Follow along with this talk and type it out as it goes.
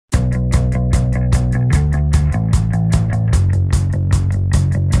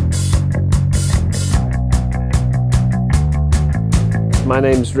my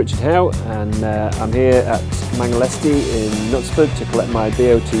name's Richard Howe and I'm here at Mangle STi in Knutsford to collect my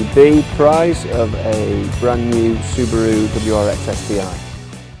BOTB prize of a brand new Subaru WRX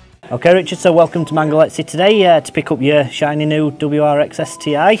STi. Okay Richard, so welcome to Mangle STi today to pick up your shiny new WRX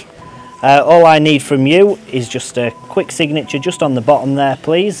STi. All I need from you is just a quick signature just on the bottom there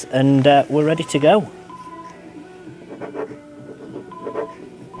please, and we're ready to go.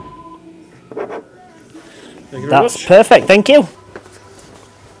 Thank you very That's much. Perfect, thank you.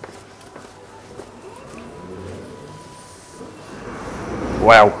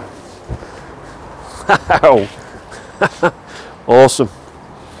 Wow. Wow. Awesome.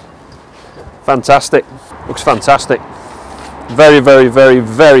 Fantastic. Looks fantastic. Very, very, very,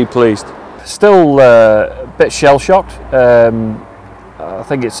 very pleased. Still a bit shell-shocked. I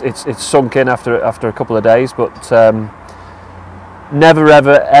think it's sunk in after a couple of days, but never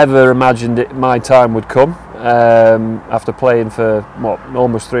ever imagined my time would come after playing for what,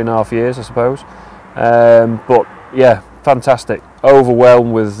 almost 3.5 years, I suppose. But yeah, fantastic.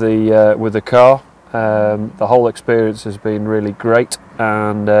 Overwhelmed with the car. The whole experience has been really great,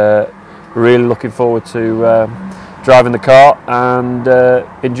 and really looking forward to driving the car and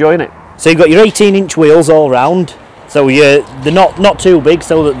enjoying it. So you've got your 18-inch wheels all round. So they're not too big,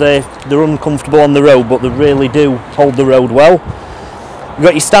 so that they're uncomfortable on the road, but they really do hold the road well. You've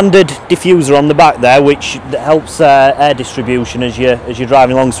got your standard diffuser on the back there, which helps air distribution as you're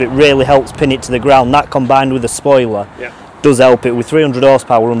driving along, so it really helps pin it to the ground. That combined with the spoiler does help it. With 300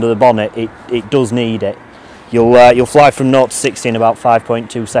 horsepower under the bonnet, it does need it. You'll fly from 0 to 60 in about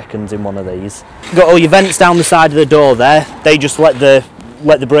 5.2 seconds in one of these. You've got all your vents down the side of the door there. They just let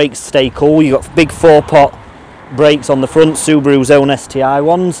the brakes stay cool. You've got big 4-pot brakes on the front, Subaru's own STi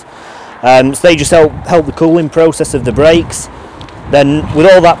ones. So they just help the cooling process of the brakes. Then with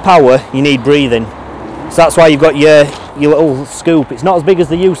all that power, you need breathing. So that's why you've got your little scoop. It's not as big as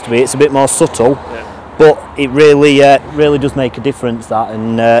they used to be. It's a bit more subtle, but it really does make a difference. That,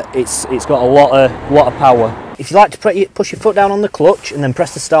 and it's got a lot of power. If you like to push your foot down on the clutch and then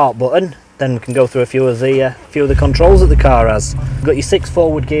press the start button, then we can go through a few of the controls that the car has. You've got your 6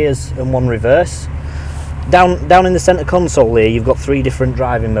 forward gears and 1 reverse. Down in the centre console here, you've got 3 different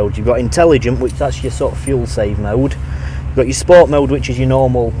driving modes. You've got intelligent, which that's your sort of fuel save mode. You've got your sport mode, which is your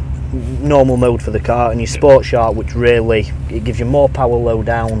normal mode for the car, and your sport sharp, which really it gives you more power low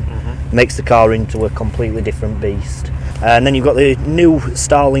down, makes the car into a completely different beast. And then you've got the new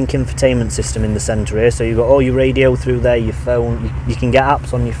Starlink infotainment system in the centre here, so you've got all your radio through there, your phone. You can get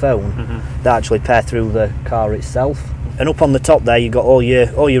apps on your phone that actually pair through the car itself. And up on the top there, you've got all your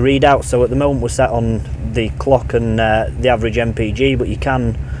readouts. So at the moment we're set on the clock and the average MPG, but you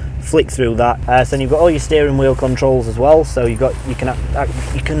can flick through that. So then you've got all your steering wheel controls as well. So you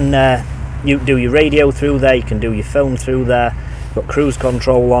can do your radio through there. You can do your phone through there. You've got cruise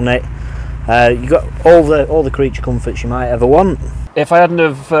control on it. You've got all the creature comforts you might ever want. If I hadn't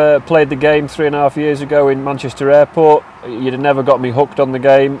have played the game 3.5 years ago in Manchester Airport, you'd have never got me hooked on the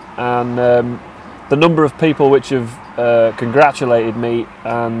game. And the number of people which have congratulated me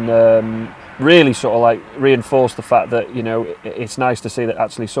and really sort of like reinforced the fact that, you know, it's nice to see that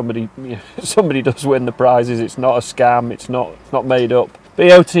actually somebody does win the prizes. It's not a scam. It's not made up.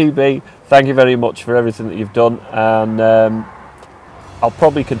 BOTB, thank you very much for everything that you've done, and I'll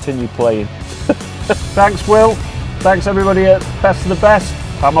probably continue playing. Thanks, Will. Thanks everybody at Best of the Best.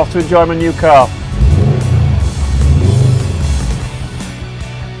 I'm off to enjoy my new car.